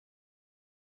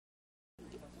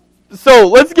So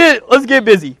let's get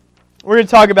busy. We're going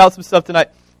to talk about some stuff tonight.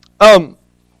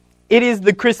 It is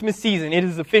the Christmas season. It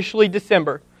is officially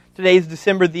December. Today is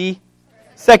December the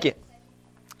 2nd.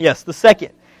 Yes, the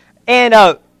 2nd. And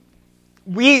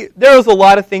there was a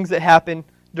lot of things that happen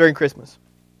during Christmas,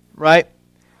 right?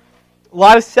 A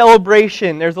lot of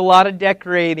celebration. There's a lot of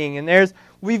decorating, and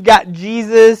we've got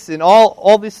Jesus and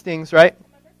all these things, right?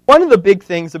 One of the big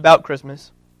things about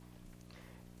Christmas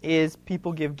is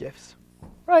people give gifts,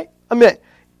 right? I mean,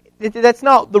 that's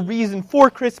not the reason for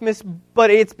Christmas, but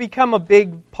it's become a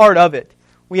big part of it.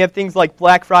 We have things like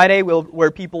Black Friday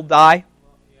where people die,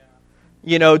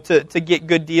 to get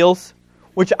good deals,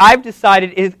 which I've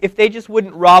decided if they just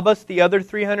wouldn't rob us the other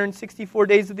 364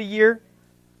 days of the year,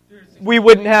 we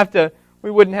wouldn't have to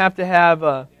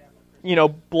have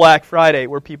Black Friday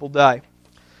where people die.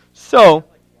 So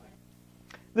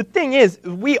the thing is,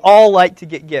 we all like to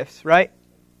get gifts, right?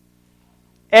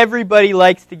 Everybody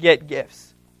likes to get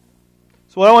gifts.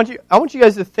 So what I want you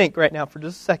guys to think right now for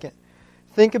just a second.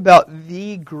 Think about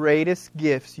the greatest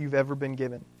gifts you've ever been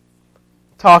given.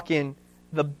 Talking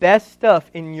the best stuff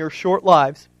in your short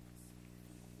lives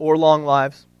or long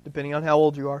lives, depending on how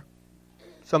old you are.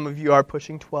 Some of you are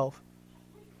pushing 12.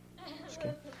 Just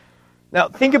kidding. Now,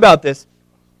 think about this.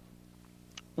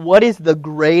 What is the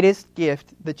greatest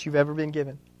gift that you've ever been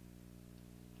given?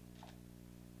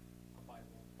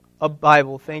 A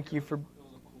Bible. Thank you for...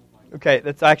 Okay,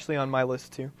 that's actually on my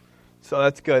list too. So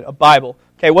that's good. A Bible.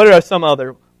 Okay, what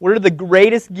are the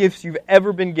greatest gifts you've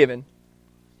ever been given?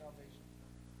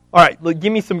 All right,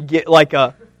 give me some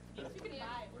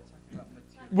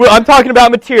I'm talking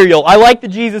about material. I like the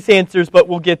Jesus answers, but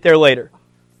we'll get there later.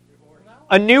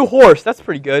 A new horse. That's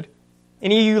pretty good.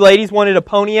 Any of you ladies wanted a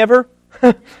pony ever?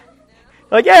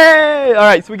 Like, yay! All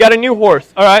right, so we got a new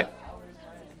horse. All right.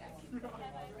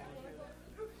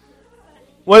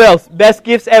 What else? Best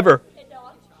gifts ever.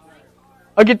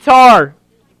 A guitar.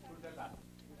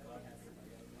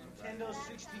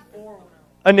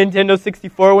 A Nintendo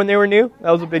 64 when they were new?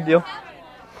 That was a big deal.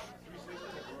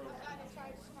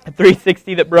 A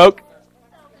 360 that broke.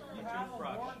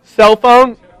 Cell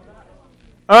phone.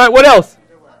 All right, what else?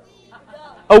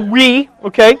 A Wii.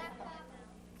 Okay.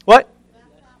 What?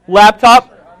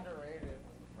 Laptop.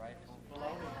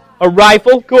 A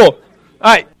rifle. Cool. All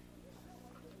right.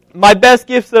 My best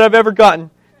gifts that I've ever gotten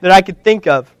that I could think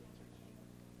of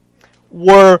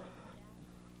were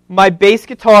my bass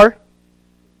guitar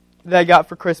that I got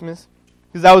for Christmas,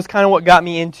 because that was kind of what got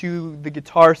me into the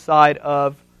guitar side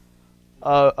of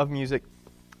music.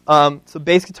 So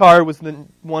bass guitar was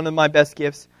one of my best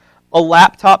gifts. A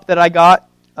laptop that I got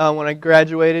when I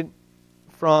graduated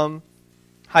from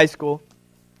high school,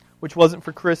 which wasn't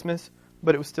for Christmas,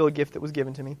 but it was still a gift that was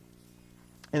given to me.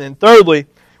 And then thirdly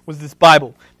was this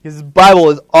Bible, because this Bible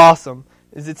is awesome.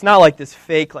 It's not like this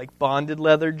fake, like bonded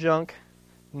leather junk.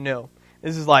 No,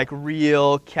 this is like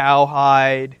real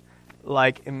cowhide,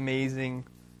 like amazing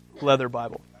leather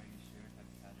Bible.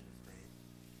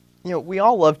 We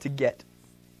all love to get.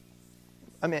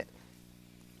 I mean,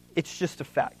 it's just a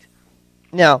fact.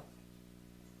 Now,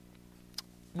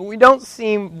 but we don't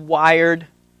seem to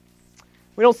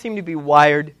be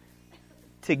wired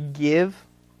to give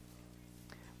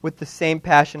with the same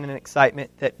passion and excitement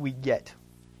that we get.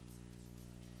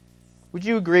 Would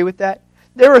you agree with that?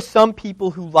 There are some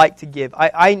people who like to give.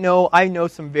 I know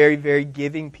some very, very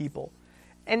giving people,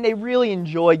 and they really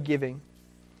enjoy giving.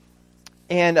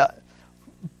 And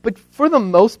but for the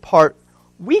most part,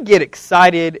 we get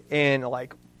excited and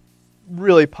like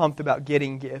really pumped about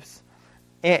getting gifts,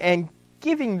 and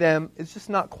giving them is just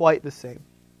not quite the same.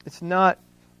 It's not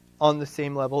on the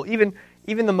same level.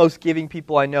 Even the most giving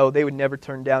people I know, they would never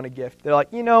turn down a gift. They're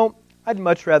like, I'd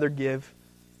much rather give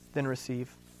than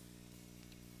receive.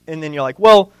 And then you're like,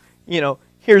 well,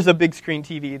 here's a big screen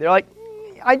TV. They're like,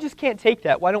 I just can't take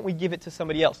that. Why don't we give it to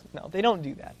somebody else? No, they don't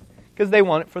do that because they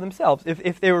want it for themselves.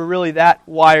 If they were really that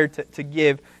wired to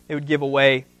give, they would give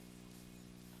away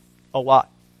a lot.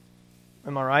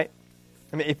 Am I right?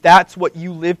 I mean, if that's what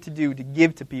you live to do, to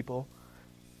give to people,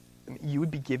 you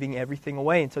would be giving everything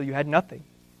away until you had nothing.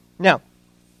 Now,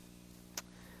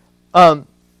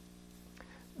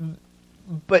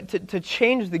 but to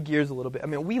change the gears a little bit, I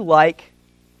mean, we like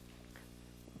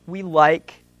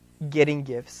getting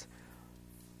gifts.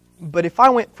 But if I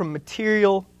went from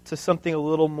material to something a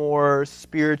little more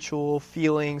spiritual,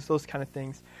 feelings, those kind of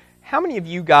things, how many of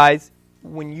you guys,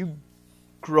 when you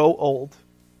grow old,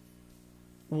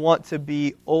 want to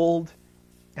be old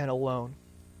and alone?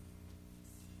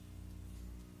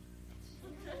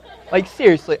 Like,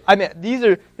 seriously, I mean,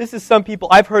 this is some people,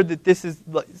 I've heard that this is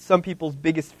some people's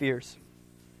biggest fears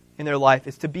in their life,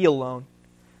 is to be alone.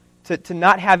 to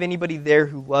not have anybody there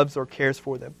who loves or cares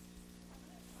for them.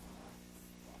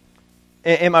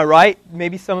 Am I right?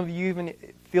 Maybe some of you even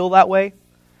feel that way.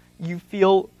 You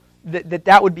feel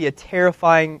that would be a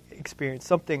terrifying experience,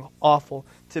 something awful,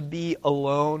 to be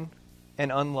alone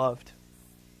and unloved.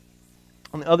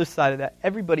 On the other side of that,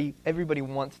 everybody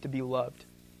wants to be loved.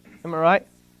 Am I right?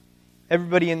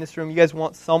 Everybody in this room, you guys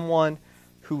want someone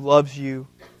who loves you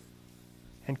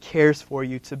and cares for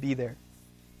you to be there.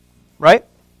 Right?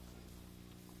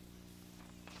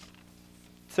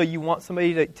 So you want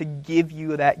somebody to give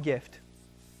you that gift.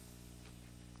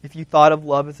 If you thought of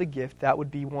love as a gift, that would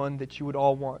be one that you would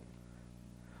all want.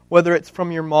 Whether it's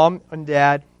from your mom and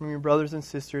dad, from your brothers and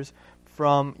sisters,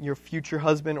 from your future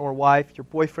husband or wife, your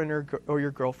boyfriend or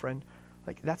your girlfriend,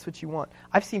 like that's what you want.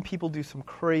 I've seen people do some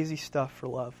crazy stuff for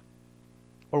love,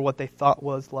 or what they thought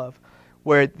was love,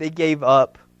 where they gave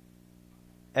up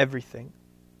everything.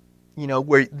 You know,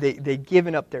 where they've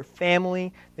given up their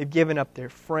family, they've given up their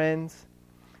friends.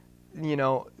 You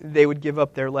know, they would give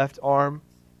up their left arm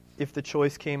if the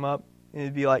choice came up. And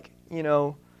it'd be like, you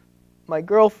know, my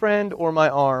girlfriend or my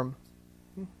arm.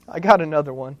 I got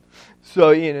another one.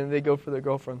 So, you know, they go for their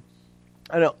girlfriend.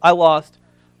 I know, I lost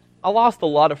a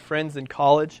lot of friends in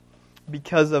college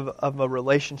because of a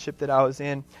relationship that I was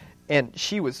in. And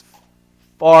she was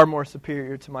far more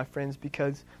superior to my friends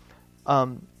because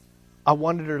I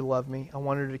wanted her to love me. I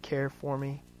wanted her to care for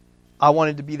me. I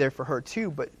wanted to be there for her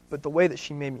too, but the way that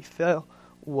she made me feel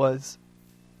was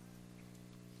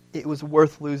it was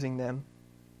worth losing them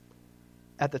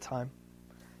at the time.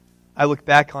 I look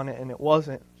back on it and it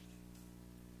wasn't.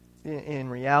 In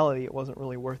reality, it wasn't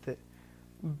really worth it.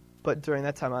 But during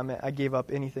that time, I gave up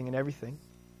anything and everything.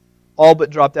 All but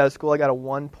dropped out of school. I got a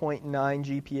 1.9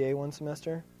 GPA one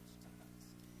semester.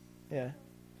 Yeah.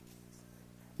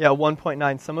 Yeah,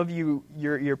 1.9. Some of you,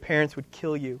 your parents would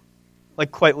kill you.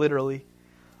 Like, quite literally.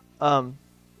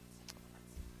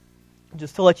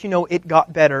 Just to let you know, it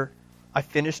got better. I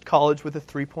finished college with a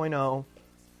 3.0.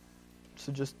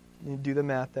 So just do the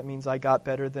math. That means I got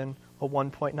better than a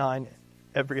 1.9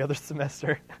 every other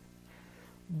semester.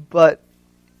 But,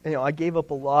 you know, I gave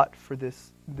up a lot for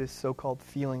this so-called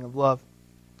feeling of love.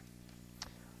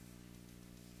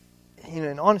 You know,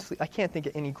 and honestly, I can't think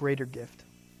of any greater gift.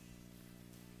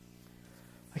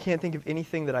 I can't think of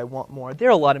anything that I want more. There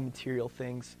are a lot of material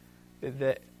things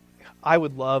that I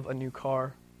would love a new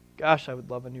car. Gosh, I would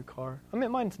love a new car. I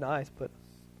mean, mine's nice, but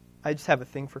I just have a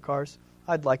thing for cars.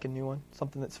 I'd like a new one,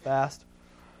 something that's faster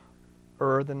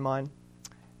than mine.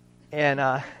 And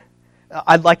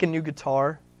I'd like a new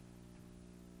guitar,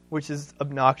 which is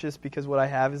obnoxious because what I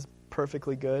have is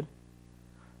perfectly good.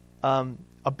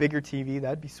 A bigger TV,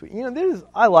 that'd be sweet. You know,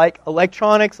 I like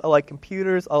electronics, I like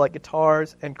computers, I like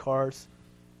guitars and cars.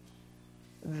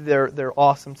 They're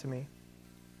awesome to me.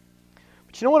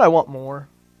 But you know what I want more?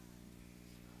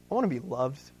 I want to be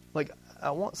loved. Like,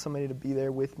 I want somebody to be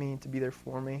there with me, to be there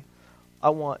for me. I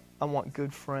want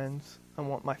good friends. I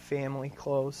want my family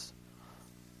close.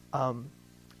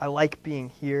 I like being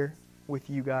here with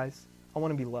you guys. I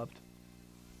want to be loved.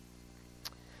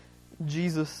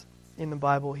 Jesus in the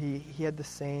Bible, he had the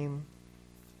same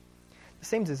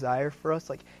desire for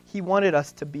us. Like, he wanted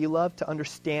us to be loved, to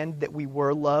understand that we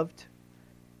were loved,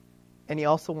 and he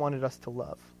also wanted us to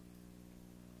love.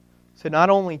 So not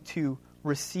only to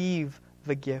receive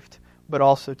the gift, but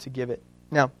also to give it.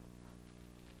 Now,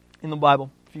 in the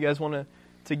Bible, if you guys want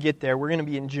to get there, we're going to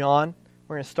be in John.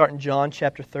 We're going to start in John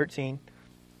chapter 13.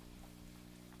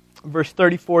 Verse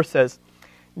 34 says,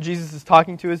 Jesus is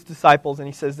talking to his disciples, and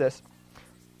he says this,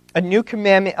 "A new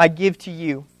commandment I give to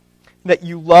you, that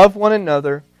you love one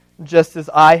another just as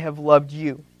I have loved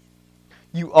you.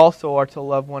 You also are to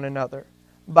love one another.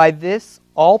 By this,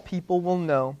 all people will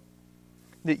know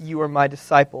that you are my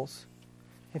disciples,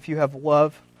 if you have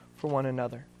love for one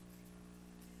another."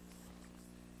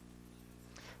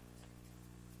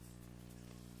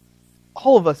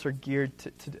 All of us are geared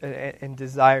to and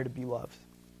desire to be loved.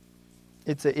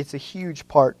 It's a huge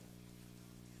part.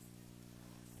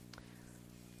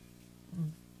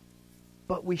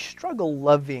 But we struggle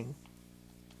loving.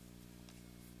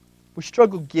 We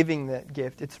struggle giving that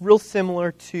gift. It's real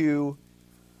similar to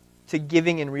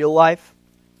giving in real life.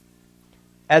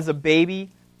 As a baby,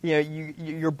 you know,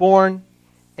 you're born,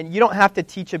 and you don't have to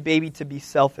teach a baby to be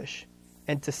selfish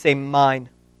and to say mine.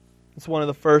 It's one of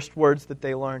the first words that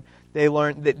they learn. They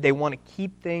learn that they want to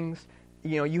keep things.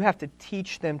 You know, you have to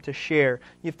teach them to share.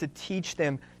 You have to teach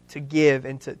them to give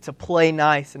and to play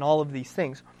nice and all of these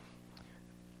things.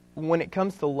 When it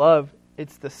comes to love,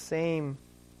 it's the same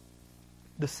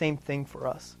thing for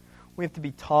us. We have to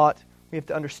be taught. We have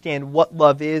to understand what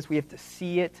love is. We have to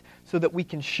see it so that we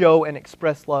can show and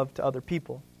express love to other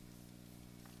people.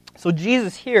 So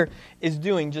Jesus here is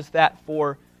doing just that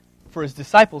for his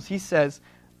disciples. He says,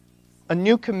 "A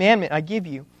new commandment I give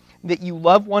you, that you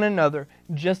love one another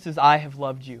just as I have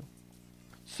loved you."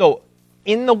 So,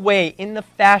 in the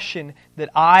fashion that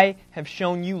I have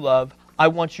shown you love, I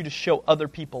want you to show other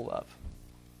people love.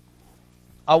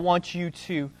 I want you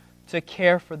to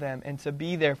care for them and to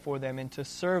be there for them and to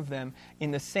serve them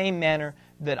in the same manner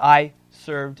that I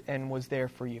served and was there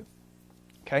for you.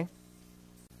 Okay?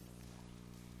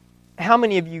 How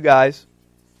many of you guys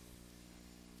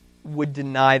would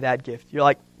deny that gift? You're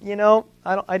like,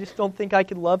 I just don't think I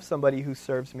could love somebody who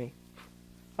serves me.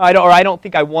 I don't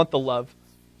think I want the love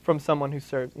from someone who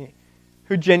serves me,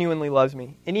 who genuinely loves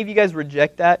me. Any of you guys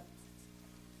reject that?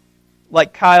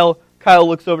 Like Kyle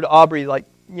looks over to Aubrey like,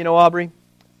 Aubrey,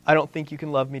 I don't think you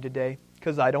can love me today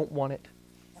because I don't want it.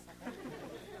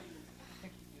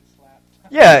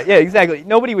 Yeah, exactly.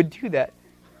 Nobody would do that.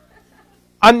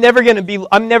 I'm never going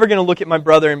to look at my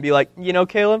brother and be like,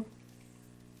 Caleb,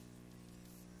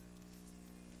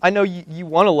 I know you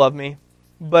want to love me,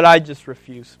 but I just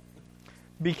refuse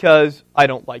because I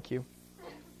don't like you.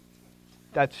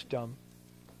 That's dumb.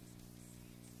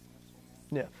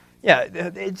 Yeah,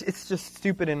 it's just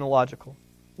stupid and illogical.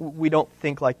 We don't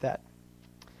think like that.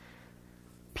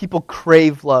 People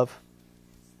crave love.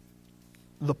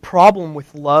 The problem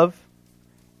with love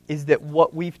is that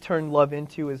what we've turned love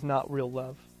into is not real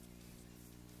love.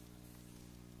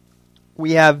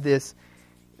 We have the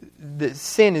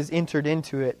sin is entered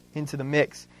into the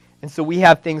mix. And so we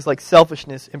have things like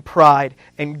selfishness and pride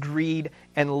and greed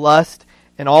and lust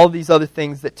and all these other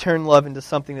things that turn love into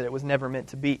something that it was never meant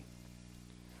to be.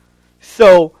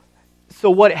 So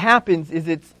what happens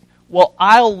is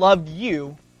I'll love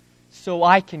you so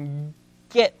I can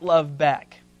get love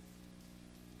back.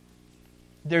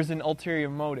 There's an ulterior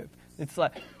motive. It's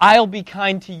like, I'll be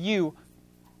kind to you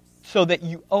so that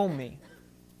you owe me.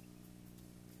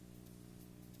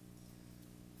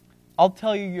 I'll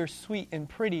tell you you're sweet and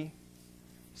pretty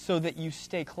so that you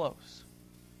stay close.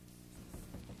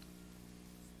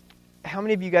 How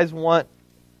many of you guys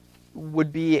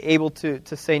would be able to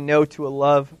say no to a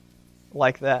love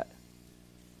like that?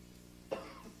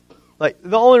 Like,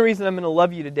 the only reason I'm going to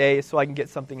love you today is so I can get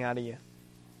something out of you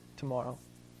tomorrow.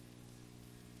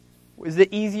 Is it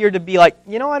easier to be like,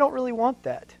 I don't really want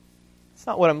that. It's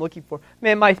not what I'm looking for.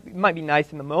 It might be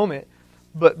nice in the moment,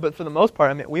 but for the most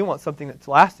part, we want something that's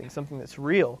lasting, something that's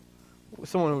real,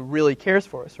 someone who really cares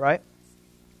for us, right?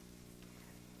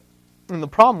 And the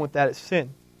problem with that is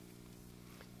sin.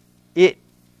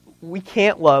 We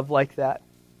can't love like that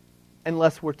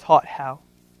unless we're taught how.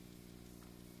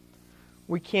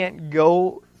 We can't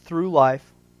go through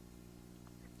life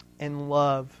and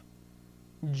love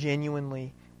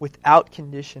genuinely, without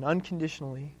condition,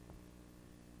 unconditionally,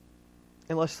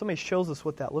 unless somebody shows us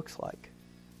what that looks like.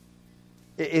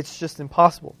 It's just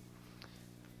impossible.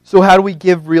 So how do we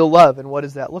give real love, and what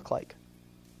does that look like?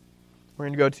 We're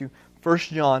going to go to 1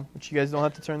 John, which you guys don't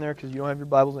have to turn there because you don't have your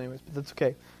Bibles anyways, but that's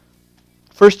okay.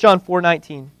 1 John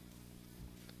 4:19.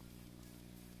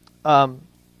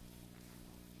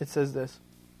 It says this.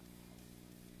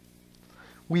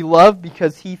 We love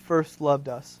because He first loved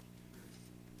us.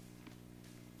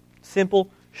 Simple,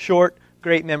 short,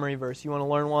 great memory verse. You want to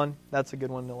learn one? That's a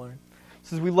good one to learn. It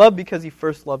says, we love because He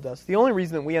first loved us. The only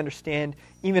reason that we understand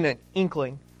even an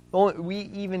inkling, we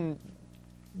even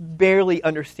barely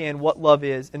understand what love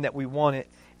is and that we want it,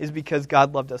 is because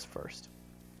God loved us first.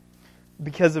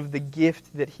 Because of the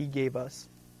gift that He gave us.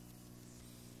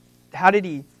 Do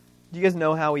you guys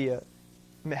know how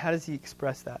does He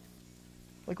express that?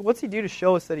 Like, what's He do to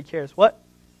show us that He cares? What?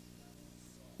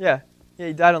 Yeah,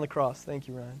 He died on the cross. Thank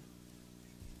you, Ryan.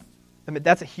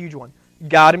 That's a huge one.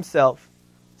 God Himself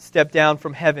stepped down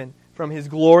from heaven, from His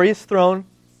glorious throne,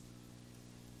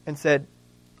 and said,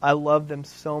 I love them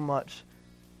so much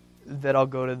that I'll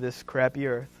go to this crappy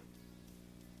earth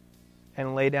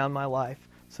and lay down my life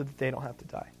so that they don't have to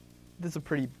die. That's a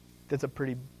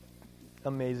pretty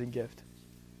amazing gift.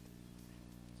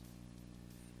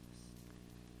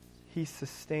 He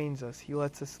sustains us. He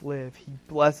lets us live. He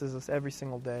blesses us every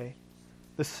single day.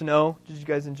 The snow, did you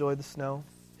guys enjoy the snow?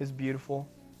 It's beautiful.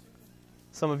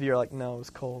 Some of you are like, no, it was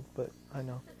cold, but I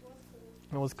know.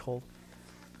 It was cold.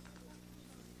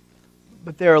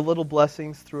 But there are little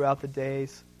blessings throughout the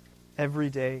days,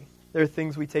 every day. There are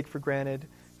things we take for granted,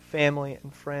 family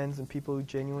and friends and people who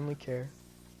genuinely care.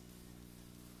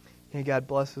 And God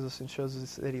blesses us and shows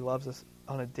us that He loves us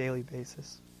on a daily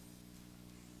basis.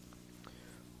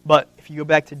 But if you go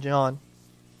back to John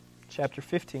chapter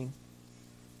 15,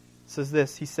 it says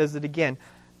this. He says it again.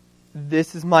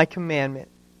 This is my commandment,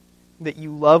 that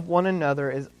you love one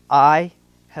another as I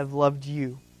have loved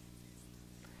you.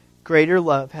 Greater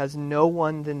love has no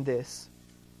one than this,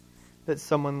 that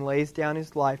someone lays down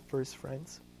his life for his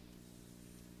friends.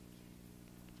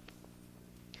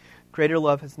 Greater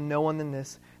love has no one than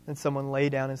this, than someone lay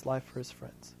down his life for his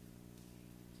friends.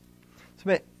 So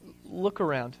man, look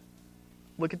around.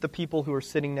 Look at the people who are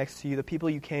sitting next to you, the people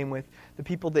you came with, the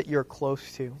people that you're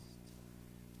close to.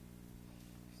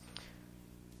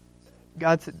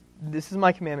 God said, this is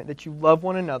my commandment, that you love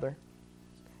one another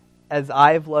as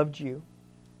I have loved you.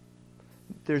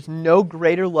 There's no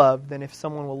greater love than if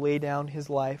someone will lay down his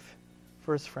life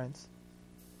for his friends.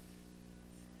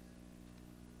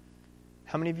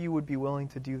 How many of you would be willing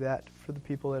to do that for the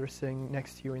people that are sitting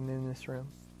next to you and in this room?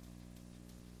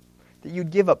 That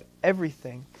you'd give up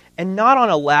everything. And not on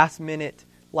a last minute,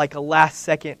 like a last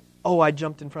second, oh, I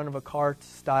jumped in front of a car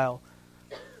style.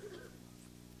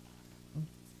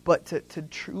 But to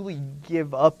truly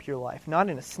give up your life, not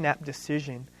in a snap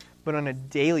decision, but on a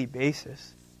daily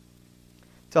basis.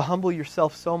 To humble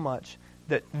yourself so much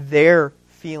that their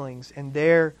feelings and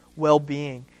their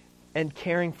well-being and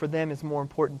caring for them is more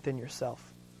important than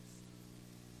yourself.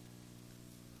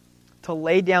 To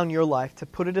lay down your life, to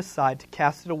put it aside, to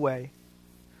cast it away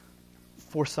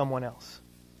for someone else.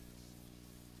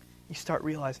 You start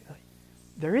realizing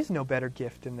there is no better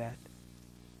gift than that.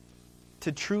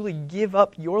 To truly give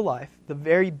up your life, the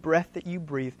very breath that you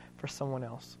breathe, for someone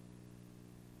else.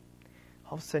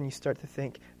 All of a sudden you start to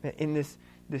think, man, in this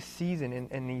season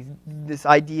and this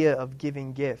idea of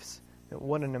giving gifts,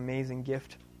 what an amazing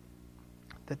gift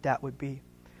that would be.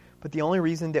 But the only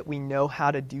reason that we know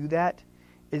how to do that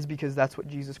is because that's what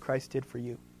Jesus Christ did for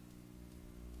you.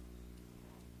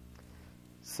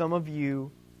 Some of you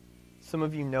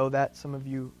know that. Some of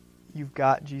you've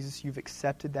got Jesus. You've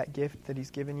accepted that gift that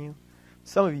He's given you.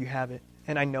 Some of you haven't,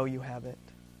 and I know you haven't.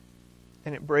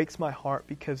 And it breaks my heart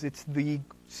because it's the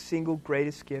single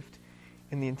greatest gift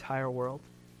in the entire world.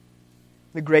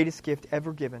 The greatest gift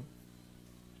ever given.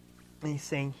 And He's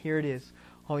saying, here it is.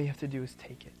 All you have to do is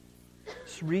take it.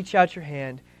 Just reach out your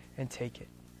hand and take it.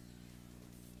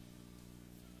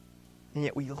 And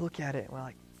yet we look at it and we're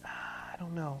like, I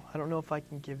don't know. I don't know if I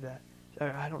can give that.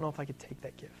 I don't know if I could take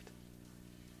that gift.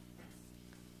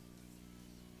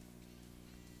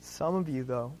 Some of you,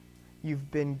 though,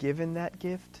 you've been given that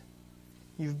gift.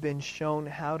 You've been shown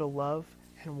how to love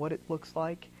and what it looks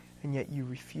like, and yet you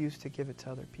refuse to give it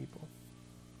to other people.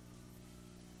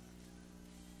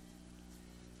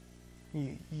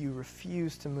 You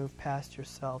refuse to move past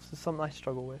yourself. It's something I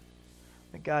struggle with.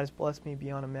 That God has blessed me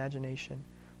beyond imagination.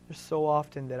 There's so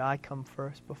often that I come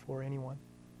first before anyone.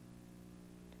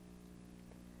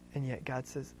 And yet God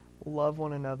says, love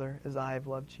one another as I have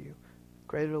loved you.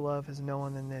 Greater love has no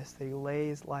one than this, that He lay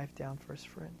His life down for His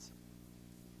friends.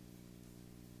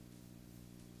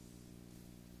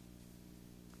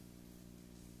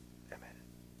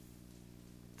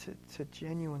 Amen. To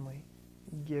genuinely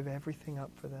give everything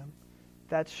up for them,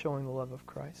 that's showing the love of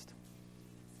Christ.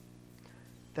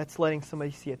 That's letting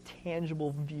somebody see a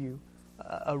tangible view,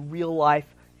 a real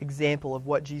life example of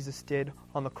what Jesus did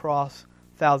on the cross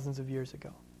thousands of years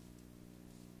ago.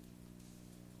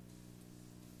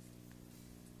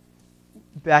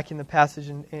 Back in the passage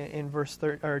in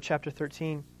chapter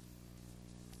 13,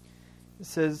 it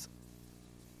says,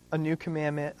 a new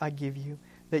commandment I give you,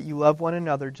 that you love one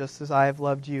another just as I have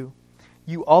loved you.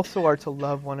 You also are to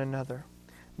love one another.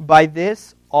 By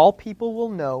this, all people will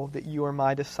know that you are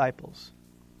my disciples,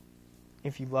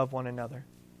 if you love one another.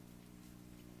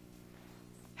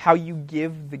 How you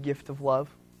give the gift of love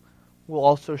will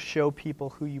also show people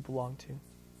who you belong to.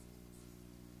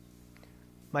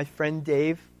 My friend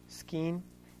Dave Skeen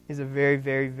is a very,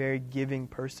 very, very giving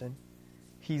person.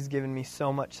 He's given me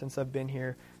so much since I've been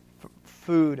here.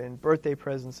 Food and birthday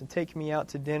presents and taking me out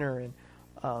to dinner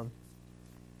and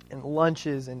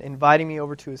lunches and inviting me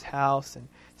over to his house and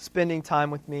spending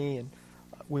time with me. And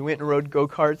we went and rode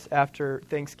go-karts after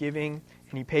Thanksgiving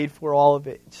and he paid for all of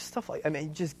it. Just stuff like, he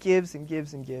just gives and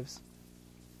gives and gives.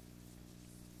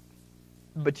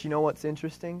 But you know what's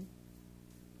interesting?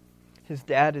 His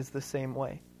dad is the same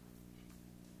way.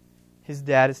 His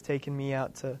dad has taken me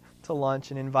out to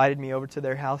lunch and invited me over to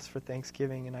their house for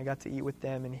Thanksgiving, and I got to eat with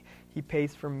them, and he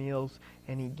pays for meals,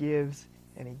 and he gives,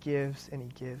 and he gives, and he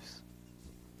gives.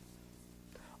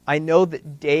 I know who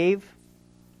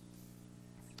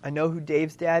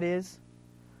Dave's dad is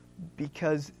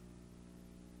because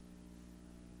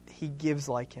he gives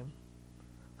like him.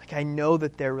 Like, I know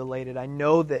that they're related. I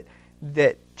know that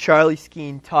Charlie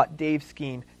Skeen taught Dave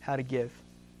Skeen how to give.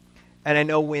 And I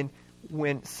know when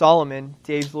when Solomon,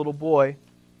 Dave's little boy,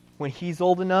 when he's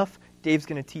old enough, Dave's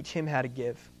going to teach him how to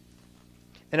give.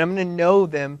 And I'm going to know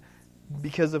them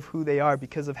because of who they are,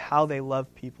 because of how they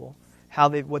love people,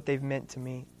 what they've meant to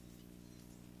me.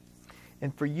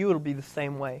 And for you, it'll be the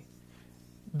same way.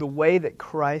 The way that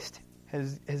Christ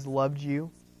has loved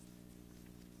you,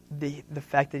 the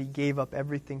fact that He gave up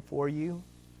everything for you,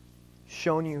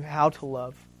 shown you how to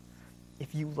love.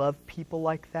 If you love people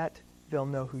like that, they'll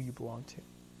know who you belong to.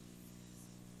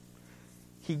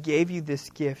 He gave you this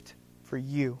gift for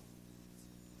you,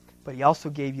 but He also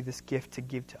gave you this gift to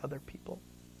give to other people.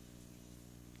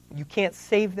 You can't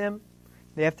save them.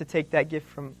 They have to take that gift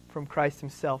from Christ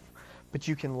Himself, but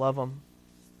you can love them.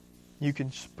 You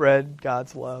can spread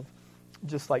God's love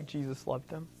just like Jesus loved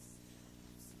them.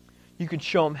 You can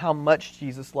show them how much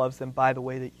Jesus loves them by the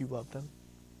way that you love them.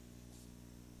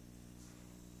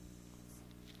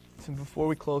 So before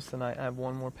we close tonight, I have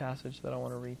one more passage that I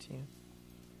want to read to you.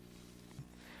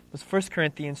 It's 1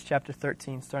 Corinthians chapter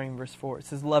 13, starting in verse 4. It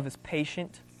says, "Love is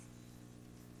patient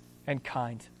and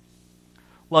kind.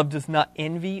 Love does not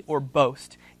envy or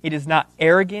boast. It is not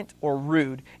arrogant or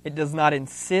rude. It does not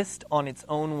insist on its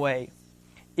own way.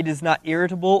 It is not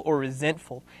irritable or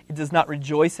resentful. It does not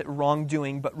rejoice at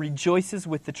wrongdoing, but rejoices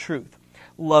with the truth.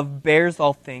 Love bears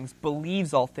all things,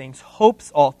 believes all things,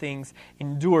 hopes all things,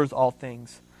 endures all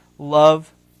things.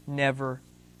 Love never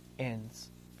ends."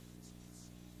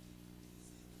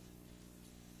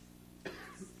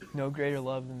 No greater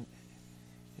love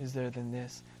is there than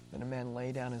this, than a man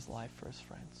lay down his life for his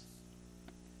friends.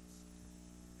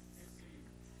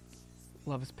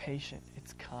 Love is patient.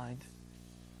 It's kind.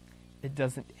 It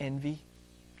doesn't envy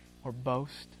or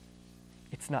boast.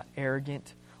 It's not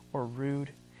arrogant or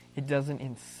rude. It doesn't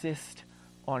insist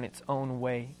on its own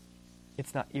way.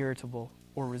 It's not irritable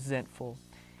or resentful.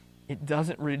 It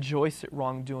doesn't rejoice at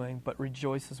wrongdoing, but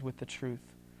rejoices with the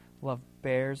truth. Love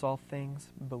bears all things,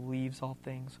 believes all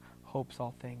things, hopes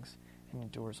all things, and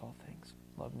endures all things.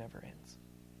 Love never ends.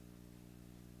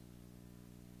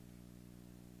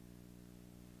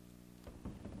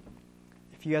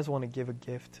 If you guys want to give a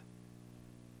gift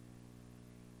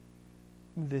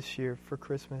this year for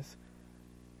Christmas,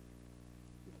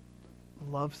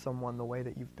 love someone the way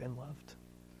that you've been loved.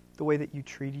 The way that you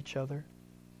treat each other.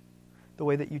 The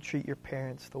way that you treat your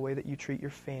parents. The way that you treat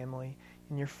your family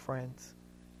and your friends.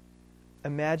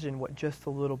 Imagine what just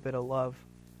a little bit of love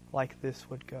like this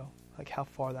would go. Like how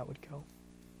far that would go.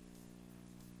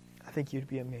 I think you'd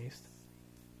be amazed.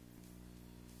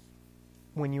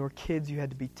 When you were kids, you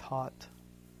had to be taught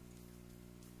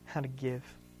how to give.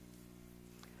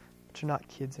 But you're not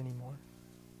kids anymore.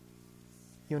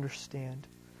 You understand.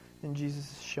 And Jesus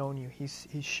has shown you. He's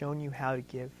shown you how to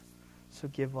give. So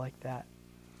give like that.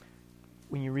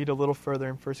 When you read a little further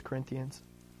in 1 Corinthians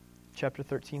chapter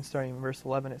 13, starting in verse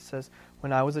 11, it says,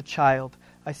 "When I was a child,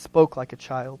 I spoke like a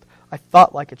child. I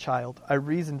thought like a child. I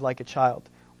reasoned like a child.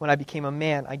 When I became a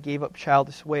man, I gave up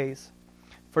childish ways.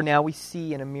 For now we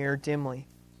see in a mirror dimly,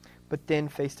 but then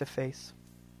face to face.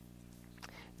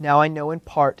 Now I know in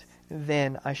part,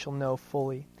 then I shall know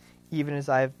fully, even as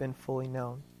I have been fully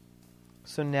known.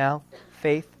 So now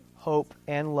faith, hope,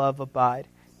 and love abide,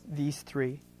 these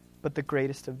three, but the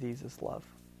greatest of these is love."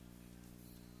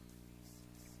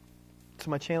 So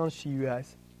my challenge to you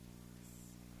guys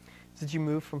is that you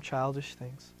move from childish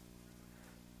things,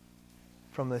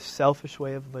 from the selfish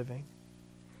way of living,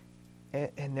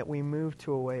 and that we move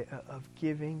to a way of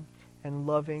giving and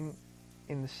loving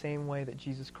in the same way that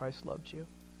Jesus Christ loved you.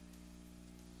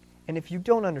 And if you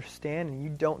don't understand and you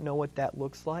don't know what that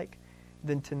looks like,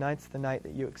 then tonight's the night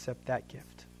that you accept that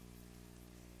gift.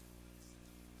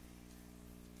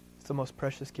 It's the most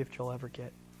precious gift you'll ever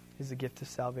get, is the gift of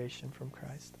salvation from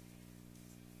Christ.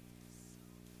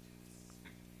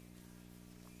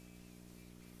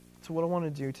 So what I want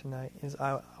to do tonight is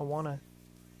I want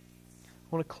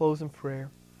to close in prayer.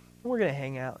 And we're going to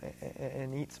hang out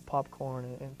and eat some popcorn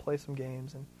and play some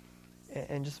games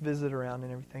and just visit around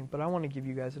and everything. But I want to give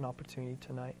you guys an opportunity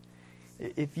tonight.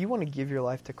 If you want to give your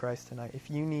life to Christ tonight, if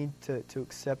you need to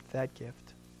accept that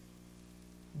gift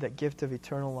of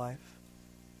eternal life,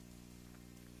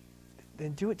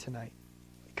 then do it tonight.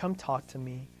 Come talk to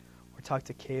me, or talk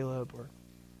to Caleb, or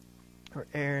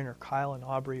Aaron, or Kyle and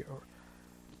Aubrey, or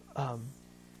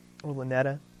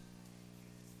Lynetta,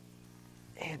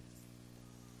 and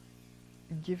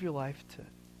give your life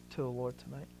to the Lord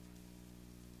tonight.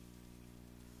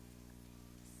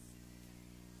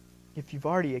 If you've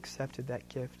already accepted that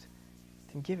gift,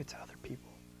 then give it to other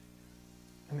people.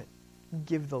 I mean,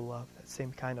 give the love, that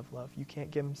same kind of love. You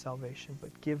can't give them salvation,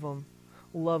 but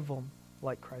love them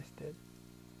like Christ did.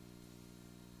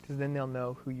 because then they'll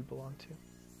know who you belong to.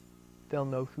 They'll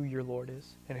know who your Lord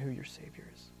is and who your Savior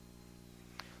is.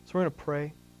 So we're going to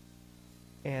pray,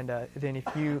 and then if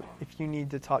you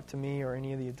need to talk to me or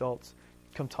any of the adults,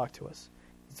 come talk to us.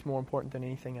 It's more important than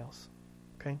anything else.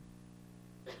 Okay?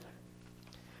 Dear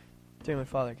Heavenly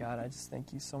Father, God, I just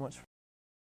thank you so much